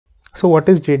So what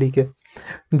is JDK?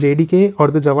 JDK, or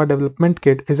the Java Development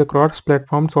Kit, is a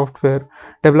cross-platform software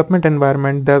development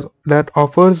environment that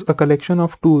offers a collection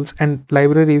of tools and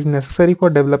libraries necessary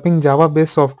for developing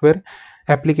Java-based software,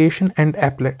 application and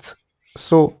applets.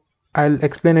 So I'll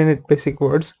explain in it basic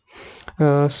words.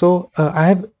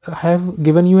 I have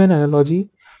given you an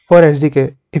analogy for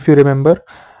SDK. If you remember,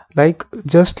 like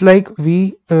just like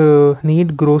we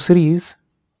need groceries,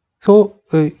 so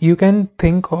you can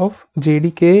think of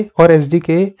JDK or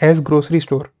SDK as grocery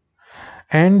store,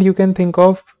 and you can think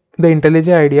of the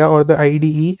IntelliJ IDEA or the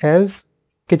IDE as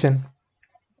kitchen.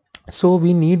 So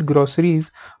we need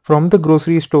groceries from the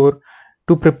grocery store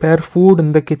to prepare food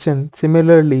in the kitchen.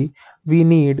 Similarly, we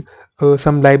need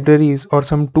some libraries or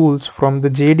some tools from the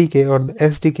JDK or the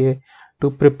SDK to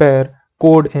prepare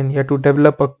code in, to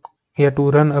develop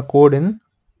to run a code in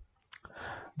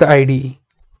the IDE.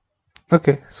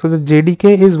 Okay, so the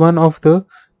JDK is one of the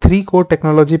 3 core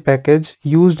technology package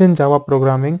used in Java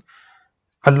programming,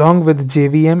 along with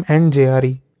JVM and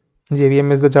JRE.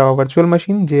 JVM is the Java Virtual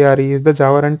Machine, JRE is the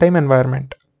Java Runtime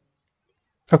Environment.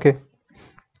 Okay,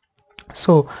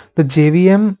 so the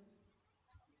JVM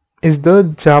is the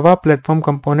Java Platform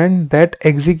Component that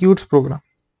executes program.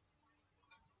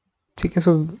 Okay,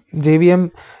 so JVM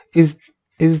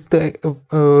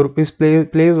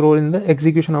plays role in the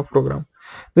execution of program.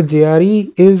 The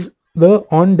JRE is the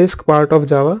on-disk part of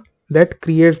Java that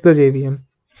creates the JVM.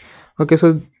 Okay,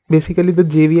 so basically the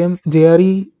JVM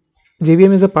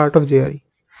is a part of JRE,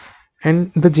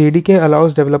 and the JDK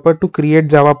allows developer to create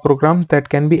Java programs that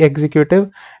can be executive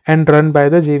and run by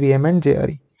the JVM and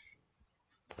JRE.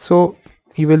 So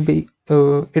it will be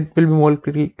more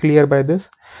clear by this.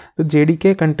 The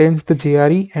JDK contains the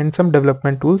JRE and some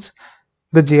development tools.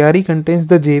 The JRE contains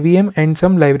the JVM and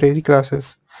some library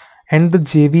classes, and the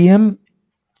JVM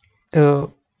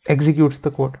executes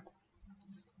the code.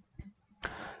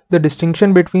 The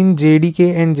distinction between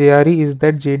JDK and JRE is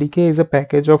that JDK is a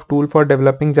package of tool for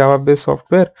developing Java-based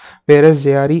software, whereas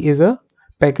JRE is a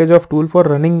package of tool for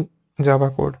running Java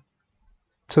code.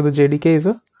 So the JDK is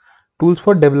a tools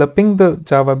for developing the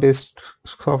Java-based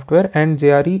software, and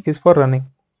JRE is for running.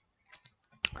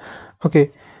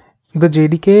 Okay, the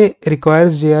JDK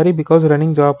requires JRE because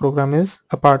running Java program is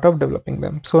a part of developing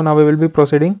them. So now we will be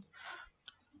proceeding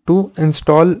to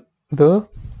install the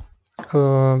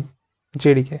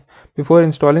JDK. Before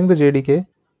installing the JDK,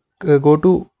 go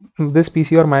to this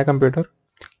PC or my computer,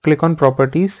 click on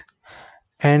properties,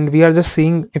 and we are just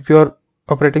seeing if your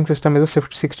operating system is a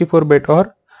 64-bit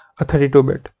or a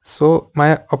 32-bit. So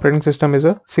my operating system is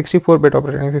a 64-bit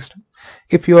operating system.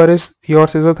 If yours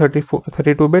is a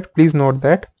 32-bit, please note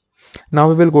that. Now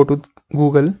we will go to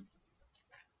Google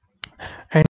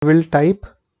and we will type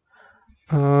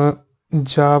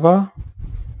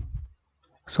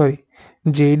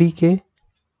JDK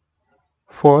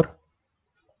for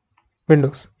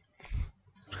Windows.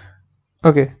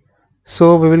 Okay,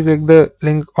 so we will click the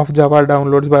link of Java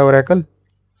downloads by Oracle,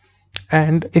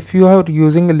 and if you are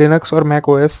using Linux or Mac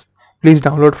OS, please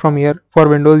download from here. For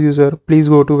Windows user, please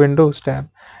go to Windows tab,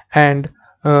 and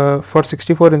for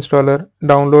 64 installer,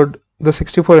 download the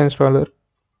 64 installer,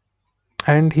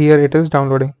 and here it is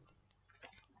downloading.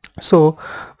 So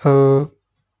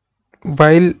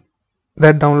while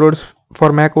that downloads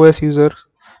for Mac OS users,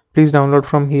 please download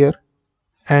from here,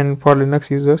 and for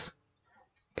Linux users,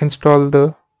 install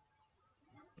the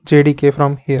JDK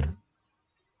from here.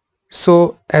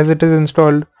 So as it is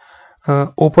installed,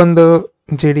 open the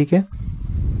JDK,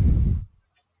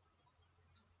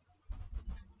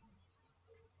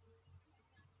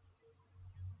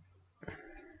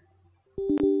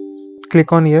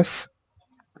 click on yes,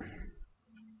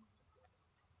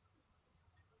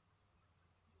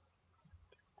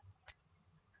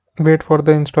 wait for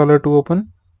the installer to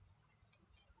open,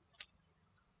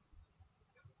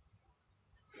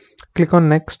 click on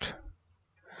next,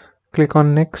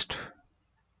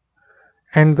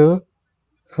 and the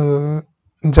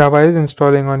Java is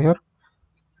installing on your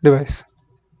device.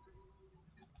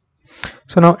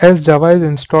 So now as Java is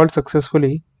installed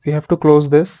successfully, we have to close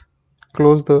this,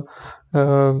 close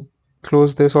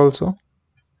this also.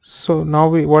 So now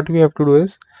what we have to do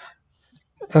is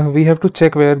we have to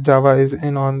check where Java is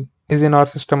in our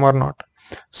system or not.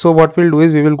 So what we'll do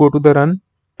is we will go to the run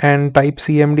and type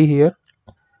cmd here.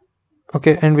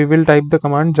 Okay, and we will type the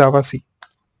command javac.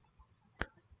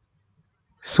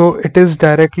 So it is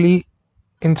directly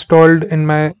installed in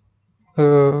my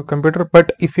computer,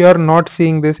 but if you are not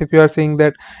seeing this, if you are seeing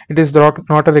that it is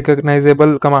not a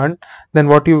recognizable command, then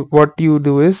what you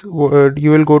do is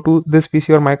you will go to this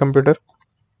PC or my computer.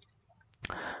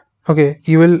 Okay,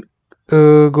 you will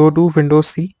go to Windows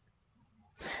C,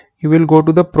 You will go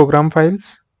to the program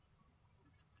files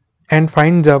and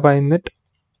find Java in it.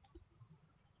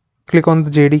 Click on the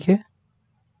JDK,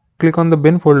 click on the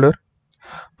bin folder,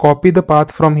 copy the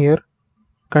path from here,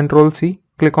 Control C,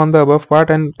 click on the above part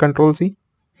and Control C.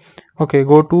 Okay,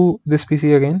 go to this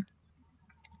PC again,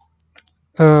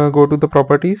 go to the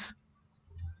properties,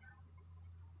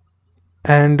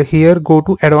 and here go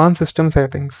to advanced system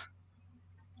settings.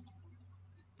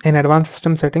 In advanced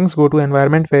system settings, go to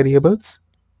environment variables.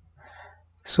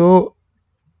 So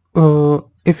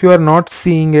if you are not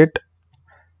seeing it,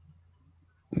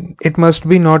 it must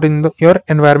be not in your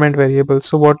environment variable.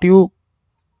 So what you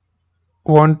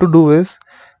want to do is,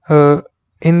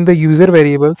 in the user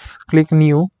variables, click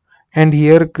new, and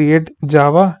here create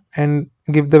Java and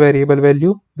give the variable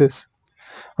value this.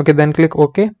 Okay, then click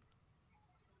OK,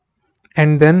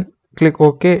 and then click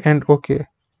OK and OK.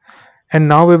 And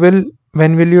now we will,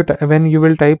 when you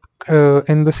will type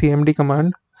in the cmd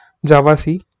command java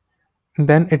c,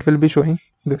 then it will be showing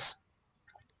this.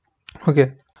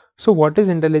 Okay, so what is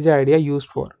IntelliJ IDEA used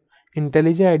for?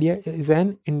 IntelliJ IDEA is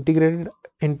an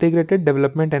integrated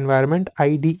development environment,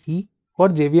 IDE, for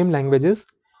JVM languages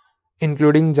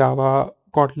including Java,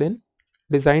 Kotlin,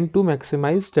 designed to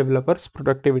maximize developers'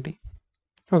 productivity.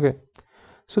 Okay,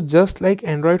 so just like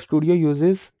Android Studio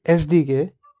uses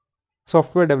SDK,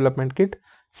 software development kit,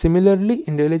 similarly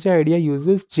IntelliJ IDEA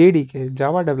uses JDK,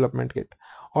 Java development kit,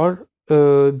 or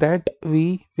that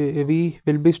we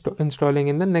will be installing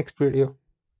in the next video,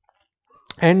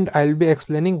 and I'll be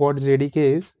explaining what JDK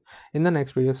is in the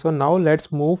next video. So now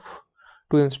let's move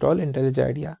to install IntelliJ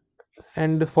IDEA.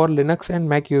 And for Linux and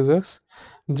Mac users,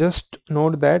 just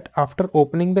note that after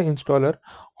opening the installer,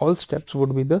 all steps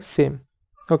would be the same.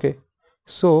 Okay,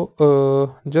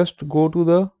 so just go to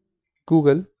the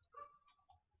Google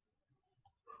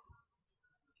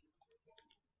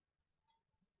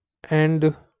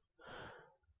and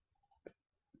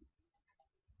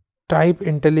type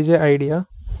IntelliJ IDEA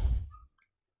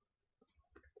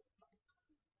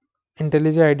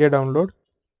download.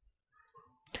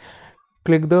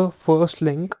 Click the first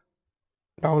link,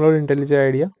 download IntelliJ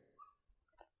IDEA,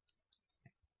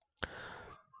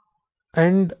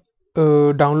 and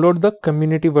download the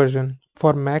community version.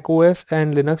 For Mac OS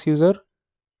and Linux user,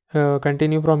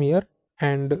 continue from here,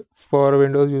 and for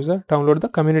Windows user, download the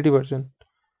community version.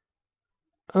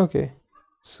 Okay,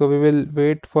 so we will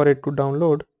wait for it to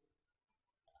download.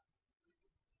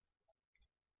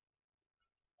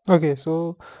 Okay,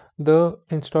 so the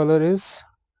installer is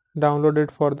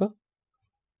downloaded for the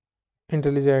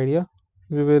IntelliJ IDEA.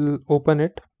 We will open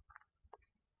it,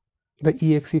 the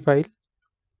exe file.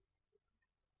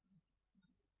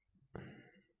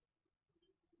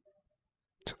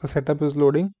 So the setup is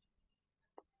loading.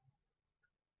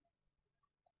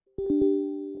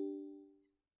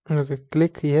 Okay,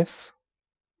 click yes.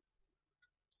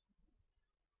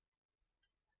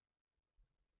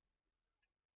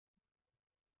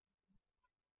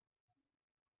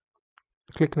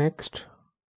 Click next.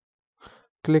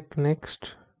 Click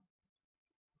next.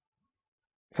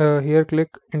 Here click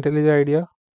IntelliJ IDEA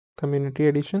Community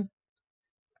Edition,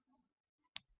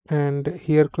 and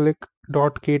here click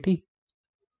 .kt,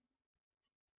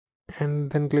 and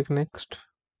then click next.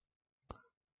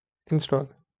 Install.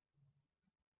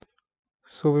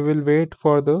 So we will wait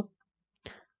for the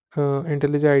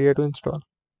IntelliJ IDEA to install.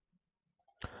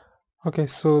 Okay,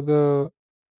 so the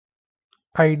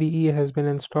IDE has been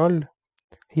installed.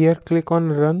 Here click on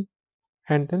run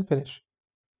and then finish.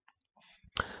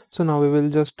 So now we will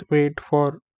just wait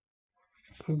for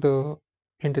the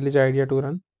IntelliJ IDEA to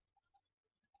run.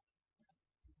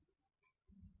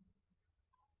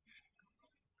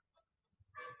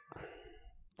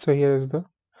 So here is the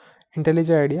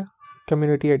IntelliJ IDEA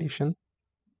Community Edition.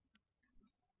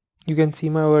 You can see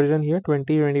my version here,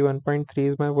 2021.3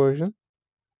 is my version,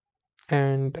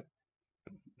 and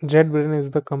JetBrains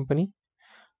is the company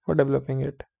for developing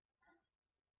it.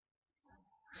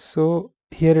 So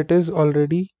here it is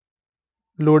already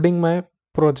loading my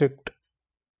project.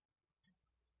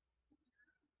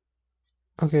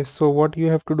 Okay, so what you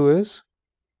have to do is,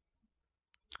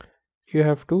 you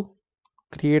have to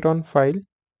create on file,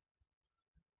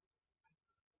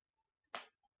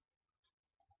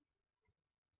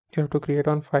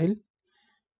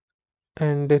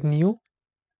 and new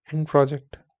and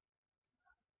project.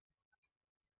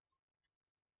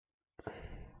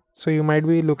 So you might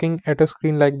be looking at a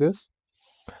screen like this.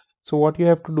 So what you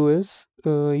have to do is,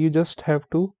 you just have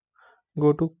to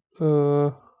go to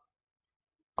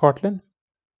Kotlin,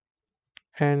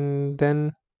 and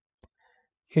then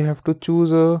you have to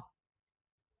choose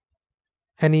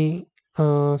any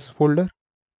folder,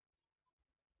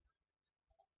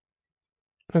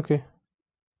 Okay,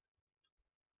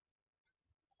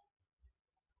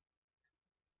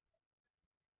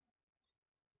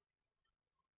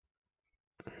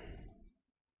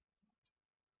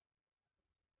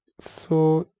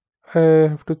 so I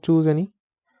have to choose any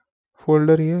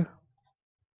folder here.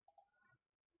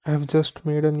 I have just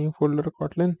made a new folder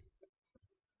Kotlin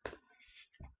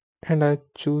and I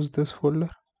choose this folder.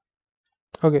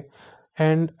 Okay,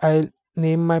 and I'll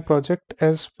name my project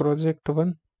as project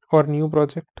 1 or new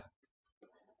project,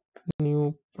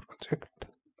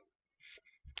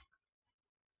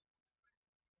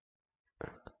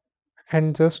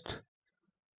 and just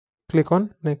click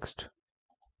on next,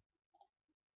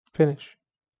 finish.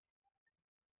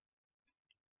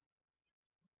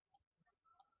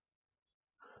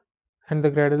 And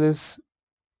the Gradle is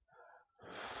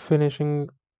finishing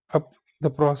up the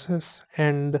process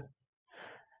and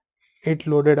it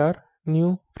loaded our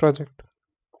new project.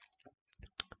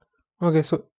 Okay,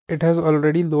 so it has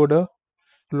already load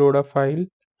a file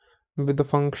with the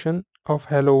function of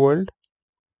hello world.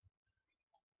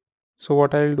 So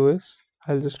what I'll do is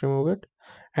I'll just remove it,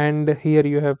 and here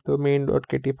you have the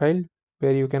main.kt file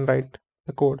where you can write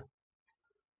the code.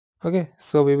 Okay,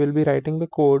 so we will be writing the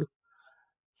code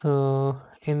uh,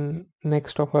 in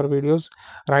next of our videos.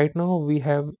 Right now we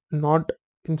have not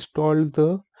installed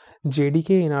the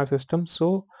JDK in our system,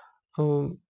 so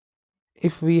um,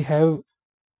 if we have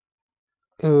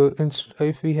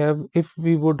if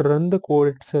we would run the code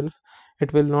itself,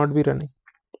 it will not be running.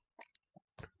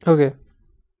 Okay,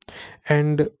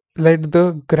 and let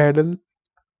the Gradle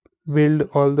build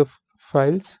all the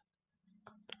files.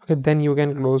 Okay, then you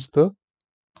can close the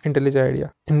IntelliJ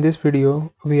IDEA. In this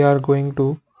video we are going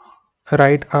to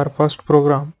write our first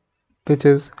program, which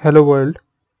is hello world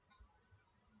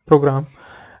program.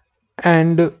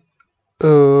 And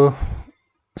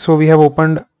so we have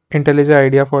opened IntelliJ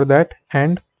IDEA for that,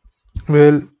 and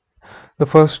we'll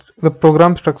the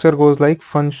program structure goes like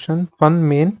function fun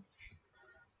main.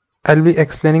 I'll be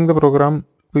explaining the program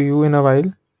to you in a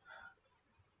while.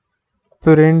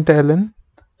 Println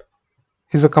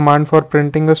is a command for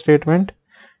printing a statement,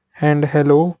 and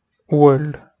hello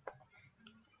world.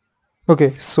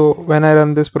 Okay, so when I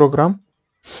run this program,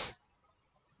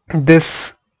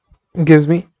 this gives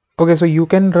me, okay, so you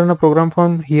can run a program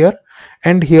from here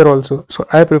and here also, so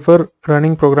I prefer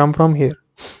running program from here.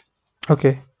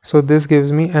 Okay, so this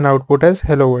gives me an output as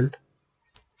hello world.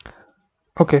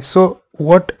 Okay, so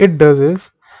what it does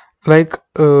is like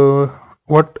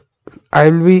what I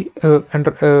will be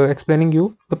explaining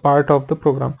you the part of the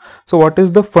program. So what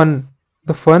is the fun?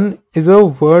 The fun is a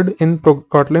word in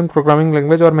Kotlin programming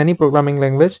language or many programming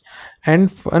language,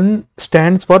 and fun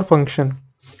stands for function.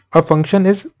 A function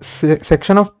is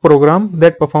section of program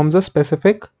that performs a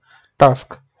specific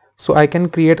task. So I can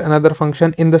create another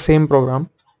function in the same program.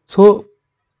 So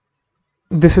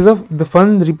this is the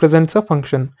fun represents a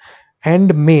function,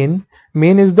 and main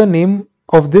is the name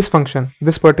of this function.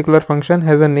 This particular function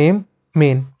has a name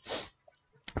main.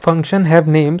 Function have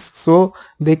names so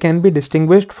they can be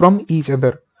distinguished from each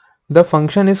other. The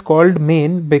function is called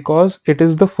main because it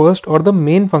is the first or the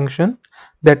main function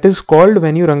that is called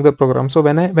when you run the program. So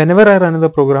whenever I run the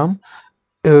program,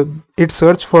 it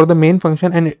search for the main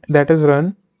function, and that is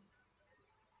run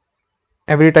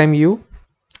every time you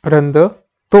run the,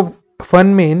 so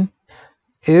fun main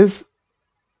is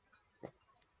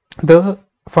the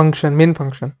main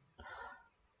function.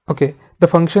 Okay, the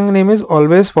function name is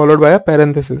always followed by a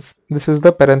parenthesis. This is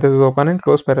the parenthesis, open and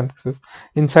close parenthesis.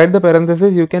 Inside the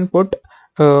parenthesis you can put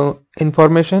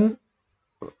information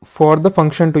for the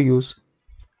function to use.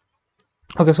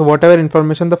 Okay, so whatever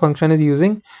information the function is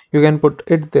using, you can put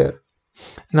it there.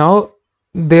 Now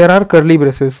there are curly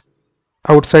braces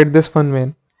outside this fun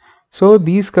main. So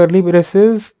these curly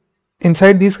braces,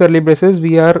 inside these curly braces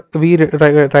we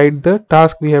write the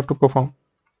task we have to perform.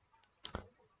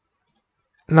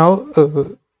 Now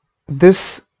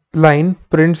this line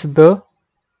prints the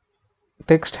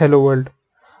text hello world.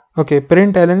 Okay,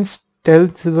 println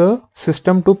tells the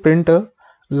system to print a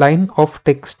line of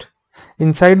text.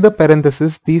 Inside the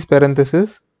parentheses, these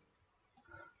parentheses,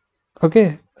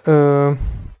 okay,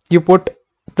 you put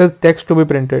the text to be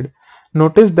printed.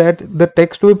 Notice that the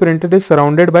text to be printed is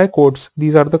surrounded by quotes.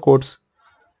 These are the quotes.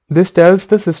 This tells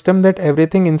the system that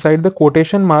everything inside the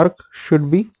quotation mark should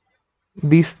be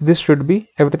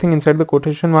everything inside the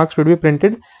quotation mark should be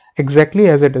printed exactly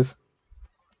as it is.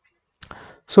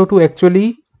 So to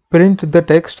actually print the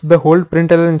text, the whole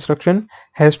println instruction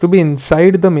has to be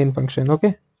inside the main function.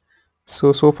 Okay,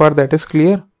 so far that is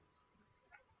clear.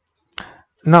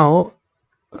 Now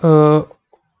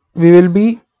we will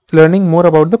be learning more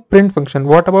about the print function.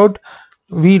 What about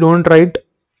we don't write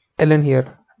ln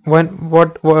here.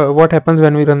 What happens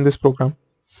when we run this program?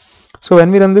 So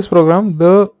when we run this program,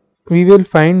 we will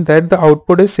find that the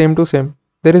output is same to same.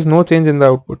 There is no change in the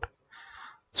output.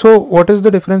 So what is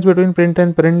the difference between print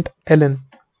and print ln?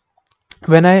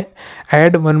 When I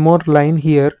add one more line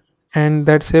here and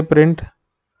that say print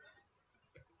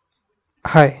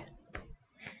hi,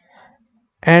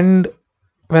 and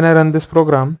when I run this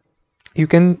program, you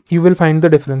will find the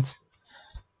difference.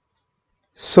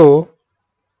 So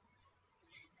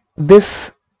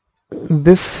this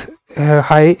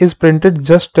hi is printed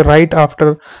just right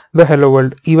after the hello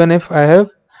world, even if I have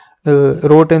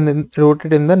wrote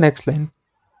it in the next line.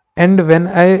 And when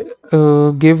I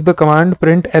give the command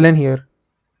print ln here,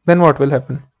 then what will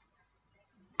happen?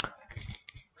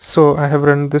 So I have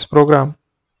run this program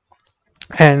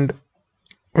and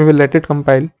we will let it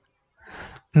compile.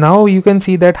 Now you can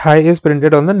see that hi is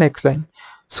printed on the next line.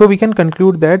 So we can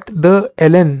conclude that the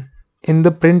ln in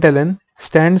the print ln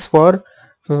stands for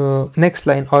next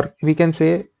line, or we can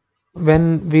say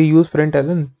when we use print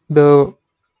ln, the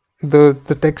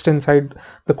text inside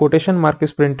the quotation mark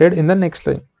is printed in the next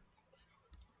line.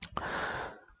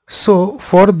 So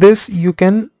for this you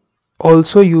can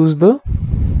also use the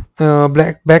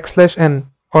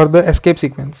 \n or the escape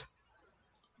sequence.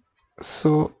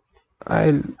 So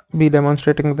I'll be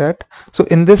demonstrating that. So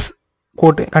in this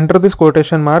under this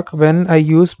quotation mark, when I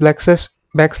use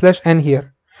 \n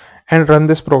here and run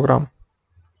this program,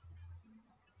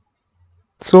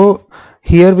 so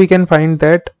here we can find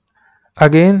that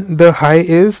again the hi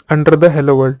is under the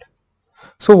hello world.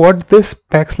 So what this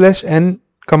 \n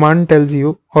command tells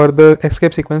you, or the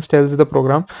escape sequence tells the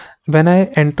program, when I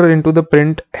enter into the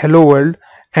print hello world,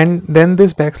 and then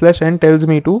this \n tells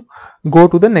me to go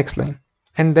to the next line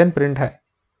and then print hi.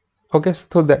 Okay,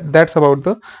 so that's about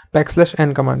the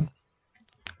 \n command.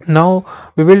 Now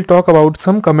we will talk about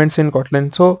some comments in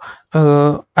Kotlin. So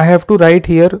I have to write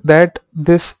here that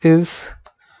this is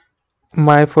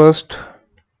my first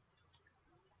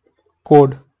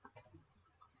code.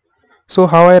 So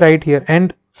how I write here,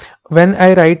 and when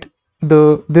I write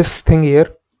this thing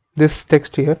here, this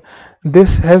text here,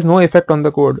 this has no effect on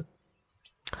the code.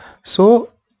 So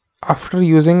after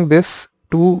using this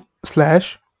to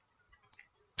slash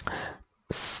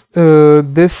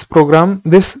this program,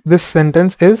 this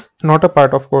sentence is not a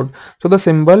part of code. So the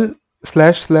symbol /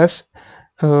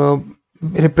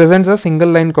 represents a single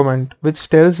line comment which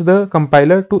tells the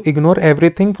compiler to ignore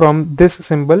everything from this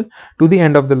symbol to the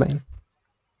end of the line.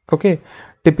 Okay,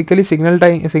 typically single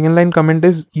line comment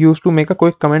is used to make a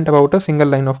quick comment about a single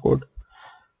line of code.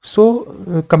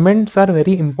 So comments are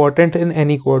very important in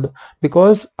any code,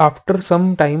 because after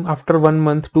some time, after 1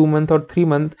 month, 2 months or 3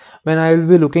 months, when I will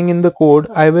be looking in the code,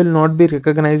 I will not be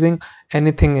recognizing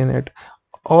anything in it.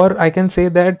 Or I can say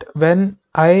that when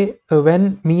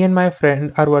me and my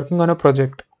friend are working on a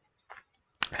project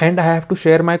and I have to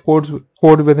share my code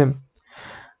with him,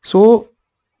 so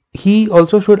he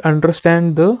also should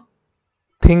understand the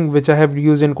thing which I have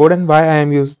used in code and why I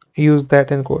am used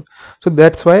that in code. So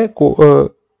that's why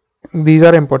these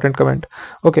are important comment.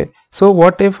 Okay, so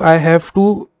what if I have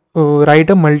to write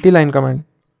a multi-line command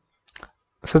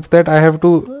such that I have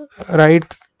to write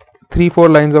 3-4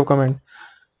 lines of command?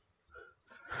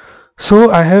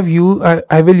 So I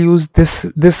will use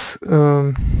this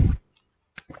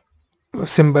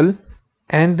symbol,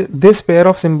 and this pair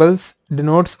of symbols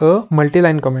denotes a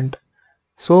multi-line comment.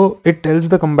 So it tells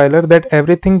the compiler that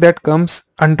everything that comes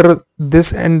under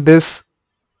this and this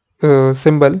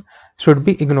symbol should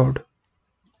be ignored.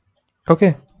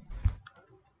 Okay,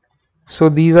 so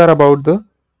these are about the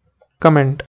comment.